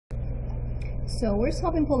So we're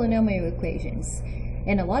solving polynomial equations,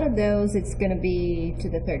 and a lot of those it's going to be to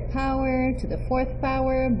the third power, to the fourth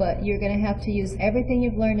power, but you're going to have to use everything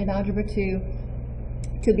you've learned in Algebra 2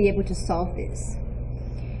 to be able to solve this.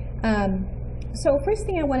 So first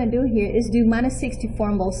thing I want to do here is do minus 64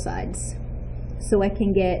 on both sides, so I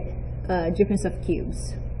can get difference of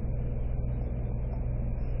cubes.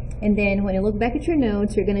 And then when you look back at your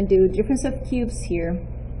notes, you're going to do difference of cubes here.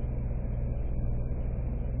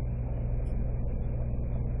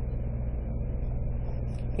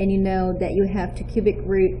 And you know that you have to cubic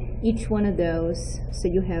root each one of those, so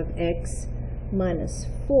you have x minus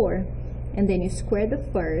 4, and then you square the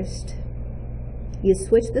first, you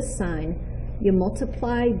switch the sign, you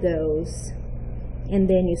multiply those, and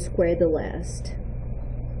then you square the last.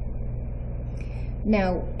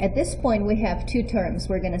 Now at this point we have two terms.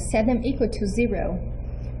 We're going to set them equal to 0.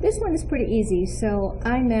 This one is pretty easy, so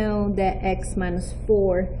I know that x minus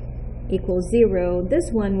 4 equals 0.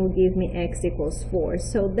 This one will give me x equals 4.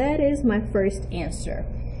 So that is my first answer.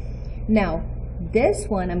 Now this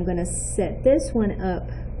one, I'm going to set this one up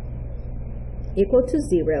equal to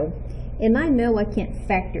 0. And I know I can't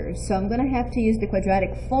factor, so I'm going to have to use the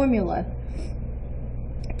quadratic formula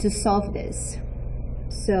to solve this.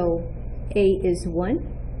 So a is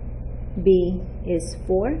 1, b is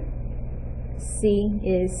 4, c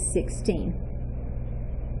is 16.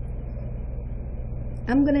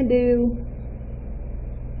 I'm going to do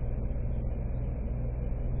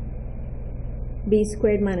b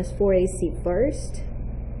squared minus 4ac first.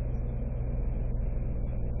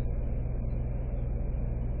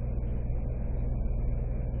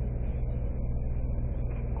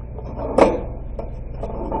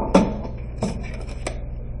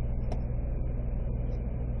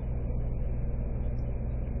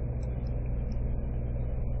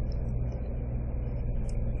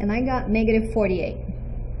 And I got negative 48.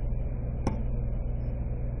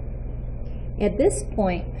 At this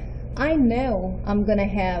point, I know I'm going to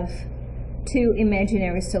have two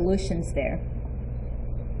imaginary solutions there.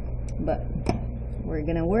 But we're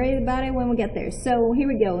going to worry about it when we get there. So here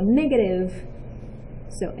we go, negative.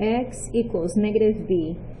 So x equals negative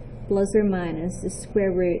b plus or minus the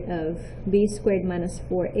square root of b squared minus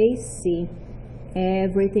 4ac,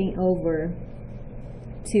 everything over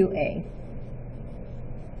 2a.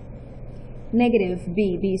 Negative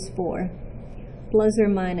b is 4, plus or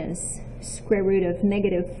minus square root of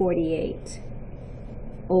negative 48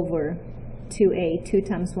 over 2a. 2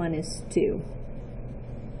 times 1 is 2.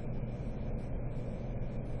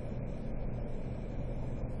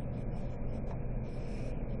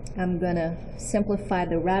 I'm going to simplify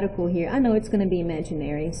the radical here. I know it's going to be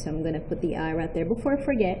imaginary, so I'm going to put the I right there. Before I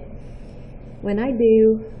forget, when I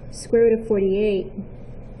do square root of 48,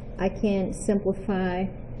 I can simplify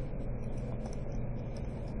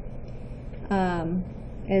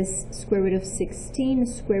as square root of 16,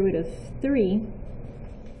 square root of 3,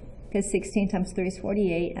 because 16 times 3 is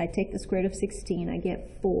 48. I take the square root of 16, I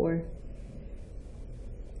get 4.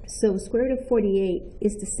 So square root of 48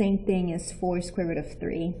 is the same thing as 4 square root of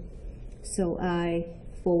 3. So I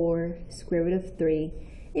 4 square root of 3,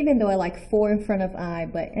 even though I like 4 in front of I,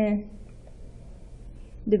 but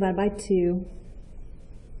divide by 2.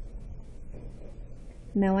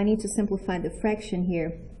 Now I need to simplify the fraction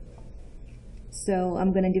here. So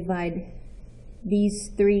I'm going to divide these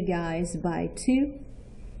three guys by 2.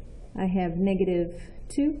 I have negative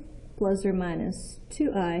 2 plus or minus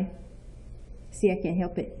 2i. See, I can't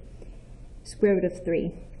help it. Square root of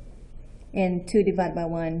 3. And 2 divided by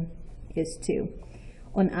 1 is 2.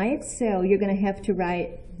 On IXL, you're going to have to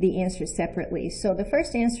write the answer separately. So the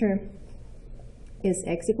first answer is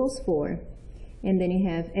x equals 4. And then you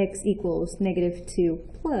have x equals negative 2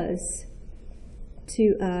 plus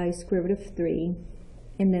 2i square root of 3,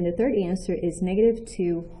 and then the third answer is negative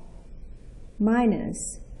 2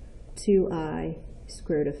 minus 2i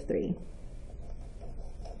square root of 3.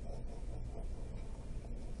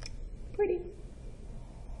 Pretty.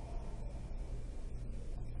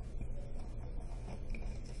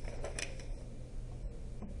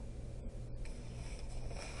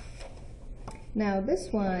 Now this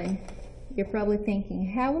one, you're probably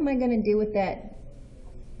thinking, how am I going to deal with that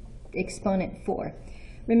exponent 4?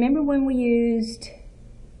 Remember when we used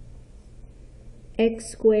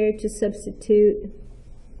x squared to substitute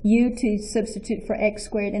u to substitute for x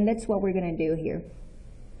squared, and that's what we're going to do here.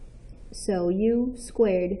 So u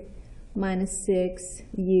squared minus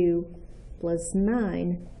 6u plus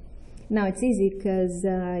 9. Now it's easy because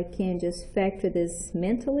I can just factor this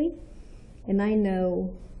mentally, and I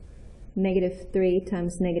know negative 3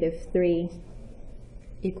 times negative 3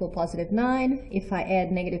 equal positive 9. If I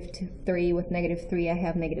add negative 3 with negative 3, I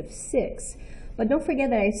have negative 6. But don't forget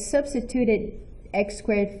that I substituted x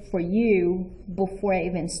squared for u before I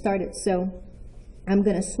even started. So I'm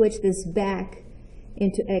going to switch this back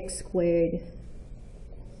into x squared.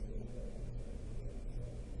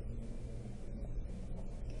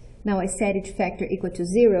 Now I set each factor equal to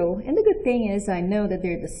 0, and the good thing is I know that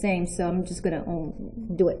they're the same, so I'm just going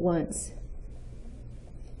to do it once.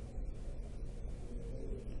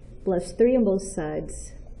 Plus 3 on both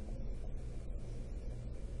sides,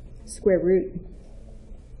 square root.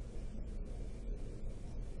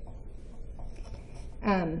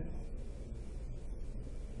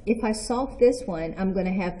 If I solve this one, I'm going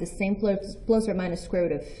to have the same plus or minus square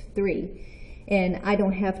root of 3. And I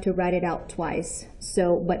don't have to write it out twice.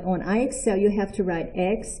 So, but on IXL, you have to write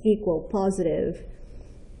x equal positive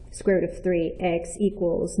square root of 3, x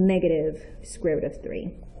equals negative square root of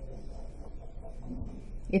 3.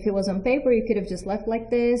 If it was on paper, you could have just left like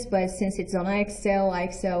this, but since it's on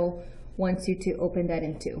IXL wants you to open that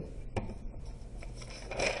in two.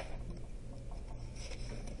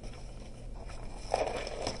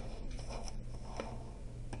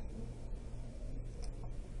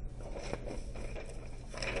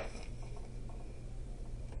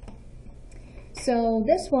 So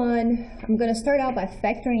this one, I'm going to start out by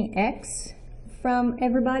factoring x from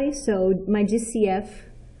everybody. So my GCF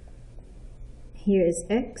here is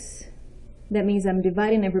x. That means I'm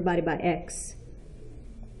dividing everybody by x.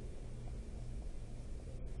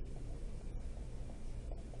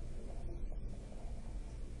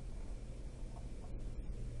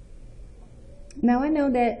 Now I know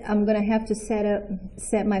that I'm going to have to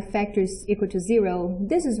set my factors equal to 0.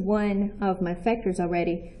 This is one of my factors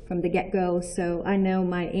already from the get-go, so I know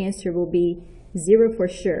my answer will be 0 for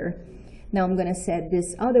sure. Now I'm going to set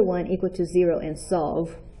this other one equal to 0 and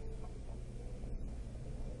solve.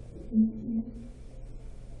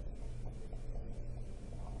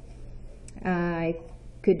 I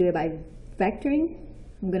could do it by factoring.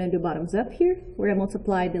 I'm going to do bottoms up here, where I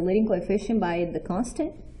multiply the leading coefficient by the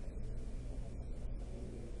constant.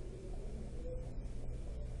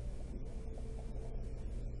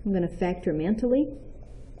 I'm going to factor mentally.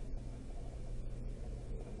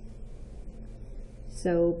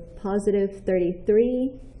 So positive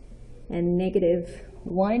 33 and negative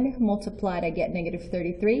 1 multiplied, I get negative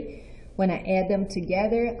 33. When I add them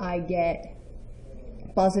together, I get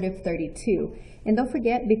positive 32. And don't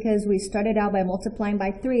forget, because we started out by multiplying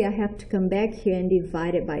by 3, I have to come back here and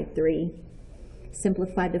divide it by 3.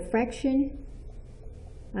 Simplify the fraction.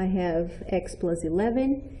 I have x plus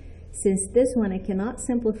 11. Since this one I cannot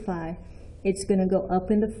simplify, it's going to go up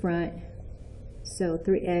in the front. So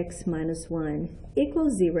 3x minus 1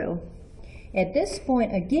 equals 0. At this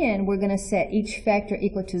point, again, we're going to set each factor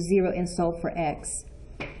equal to 0 and solve for x.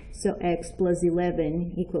 So x plus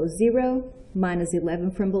 11 equals 0, minus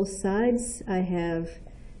 11 from both sides. I have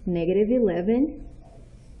negative 11.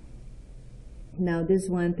 Now this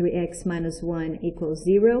one, 3x minus 1 equals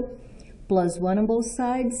 0, plus 1 on both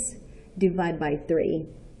sides, divide by 3.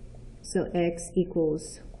 So x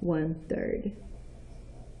equals 1/3.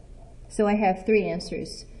 So I have three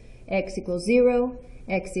answers. X equals 0,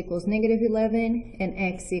 x equals negative 11, and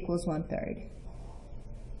x equals 1/3.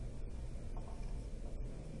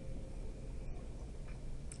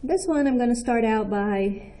 This one I'm going to start out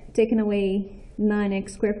by taking away 9x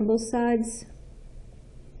squared from both sides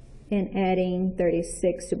and adding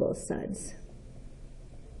 36 to both sides.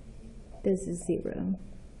 This is 0.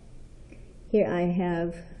 Here I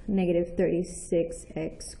have negative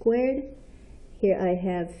 36x squared. Here I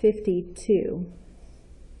have 52.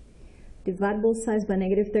 Divide both sides by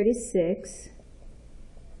negative 36.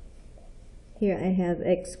 Here I have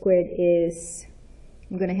x squared is,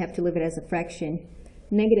 I'm going to have to leave it as a fraction,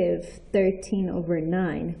 negative 13 over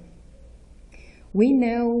 9. We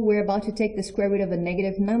know we're about to take the square root of a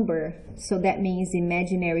negative number, so that means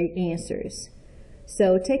imaginary answers.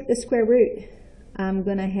 So take the square root. I'm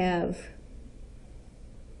going to have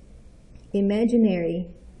imaginary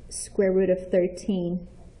square root of 13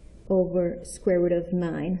 over square root of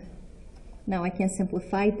 9. Now I can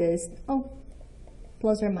simplify this. Oh,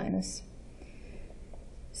 plus or minus.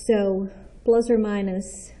 So plus or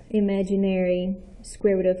minus imaginary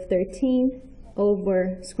square root of 13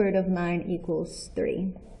 over square root of 9 equals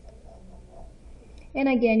 3. And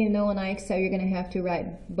again, you know, on IXL you're going to have to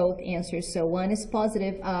write both answers. So one is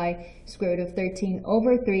positive I square root of 13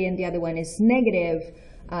 over 3, and the other one is negative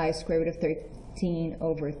I square root of 13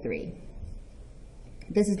 over 3.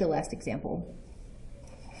 This is the last example.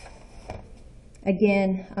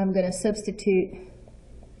 Again, I'm going to substitute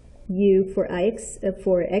u for x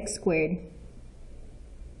squared.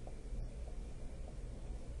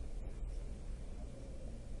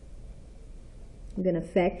 I'm going to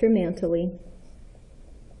factor mentally.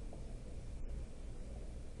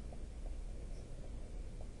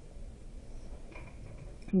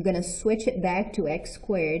 I'm going to switch it back to x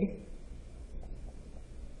squared.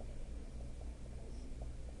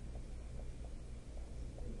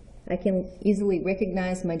 I can easily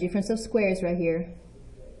recognize my difference of squares right here.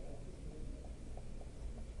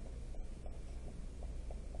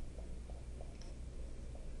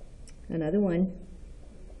 Another one.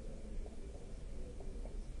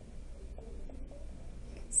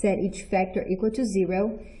 Set each factor equal to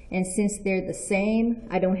 0, and since they're the same,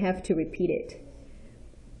 I don't have to repeat it.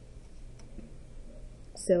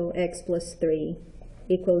 So x plus 3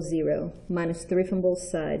 equals 0, minus 3 from both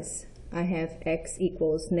sides. I have x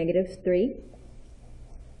equals -3.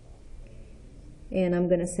 And I'm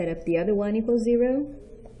going to set up the other one equals 0,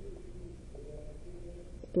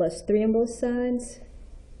 plus 3 on both sides.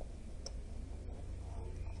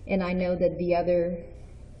 And I know that the other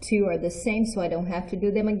two are the same, so I don't have to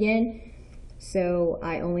do them again. So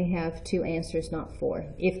I only have 2 answers, not 4.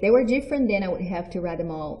 If they were different, then I would have to write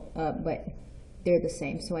them all up, but they're the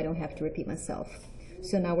same, so I don't have to repeat myself.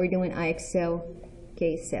 So now we're doing IXL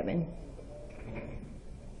case 7.